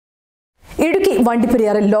Idukki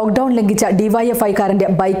വണ്ടിപ്പെരിയാറിൽ lockdown ലംഘിച്ച DYFIകാരന്റെ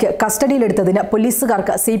bike കസ്റ്റഡിയിലെടുത്തതിന്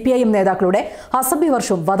പോലീസുകാർക്ക് CPIM നേതാക്കളുടെ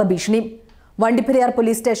അസഭ്യവർഷവും വധഭീഷണിയും. Vandiperiyar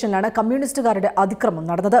police സ്റ്റേഷനിലാണ് കമ്മ്യൂണിസ്റ്റുകാരുടെ അതിക്രമം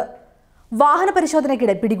നടന്നത്. വാഹന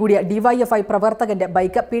പരിശോധനയ്ക്കിടെ പിടികൂടിയ DYFI പ്രവർത്തകന്റെ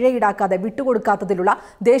ബൈക്ക് പിഴയിടാക്കാതെ വിട്ടുകൊടുക്കാത്തതിലുള്ള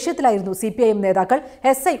ദേഷ്യത്തിലായിരുന്നു CPIM നേതാക്കൾ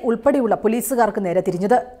SI ഉൾപ്പെടെയുള്ള പോലീസുകാർക്ക് നേരെ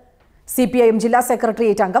തിരിഞ്ഞത്. CPIM ജില്ലാ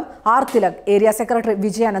സെക്രട്ടേറിയറ്റ് അംഗം R. Tilak, area secretary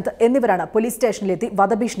Vijayanand എന്നിവരാണ് പോലീസ് സ്റ്റേഷനിലെത്തി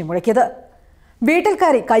വധഭീഷണി മുഴക്കിയത്. വീട്ടിൽ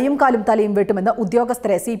കയറി കൈയും കാലും തലയും വെട്ടുമെന്ന്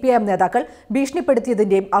ഉദ്യോഗസ്ഥരെ CPIM നേതാക്കൾ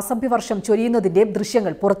ഭീഷണിപ്പെടുത്തിയതിന്റെയും അസഭ്യവർഷം ചൊരിയുന്നതിന്റെയും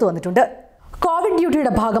ദൃശ്യങ്ങൾ പുറത്തുവന്നിട്ടുണ്ട്. കോവിഡ്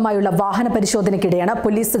ഡ്യൂട്ടിയുടെ ഭാഗമായുള്ള വാഹന പരിശോധനയ്ക്കിടെയാണ്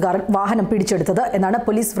പോലീസുകാർ വാഹനം പിടിച്ചെടുത്തത് എന്നാണ്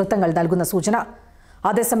പോലീസ് വൃത്തങ്ങൾ നൽകുന്ന സൂചന.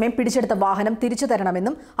 അതേസമയം പിടിച്ചെടുത്ത വാഹനം തിരിച്ചു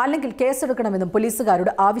തരണമെന്നും അല്ലെങ്കിൽ കേസെടുക്കണമെന്നും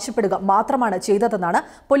പോലീസുകാരോട് ആവശ്യപ്പെടുക മാത്രമാണ് ചെയ്തതെന്നാണ്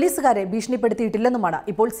പോലീസുകാരെ ഭീഷണിപ്പെടുത്തിയിട്ടില്ലെന്നുമാണ്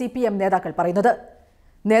ഇപ്പോൾ CPIM നേതാക്കൾ പറയുന്നത്.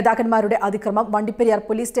 നേതാക്കന്മാരുടെ അതിക്രമം വണ്ടിപ്പെരിയാർ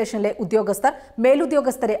പോലീസ് സ്റ്റേഷനിലെ ഉദ്യോഗസ്ഥർ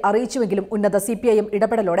മേലുദ്യോഗസ്ഥരെ അറിയിച്ചുവെങ്കിലും ഉന്നത CPIM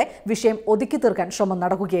ഇടപെടലോടെ വിഷയം ഒതുക്കി തീർക്കാൻ ശ്രമം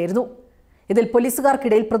നടക്കുകയായിരുന്നു. ഇതിൽ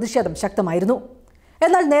പോലീസുകാർക്കിടയിൽ പ്രതിഷേധം ശക്തമായിരുന്നു.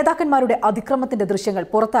 എന്നാൽ നേതാക്കന്മാരുടെ അതിക്രമത്തിന്റെ ദൃശ്യങ്ങൾ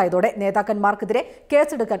പുറത്തായതോടെ നേതാക്കന്മാർക്കെതിരെ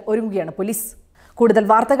കേസെടുക്കാൻ ഒരുങ്ങുകയാണ് പോലീസ്. കൂടുതൽ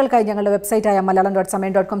വാർത്തകൾക്കായി ഞങ്ങളുടെ വെബ്സൈറ്റായ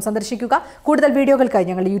malayalam.samayam.com സന്ദർശിക്കുക. കൂടുതൽ വീഡിയോകൾക്കായി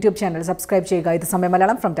ഞങ്ങളുടെ YouTube ചാനൽ സബ്സ്ക്രൈബ് ചെയ്യുക. ഇത് സമയം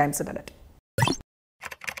മലയാളം ഫ്രം ടൈംസ് ഇന്റർനെറ്റ്.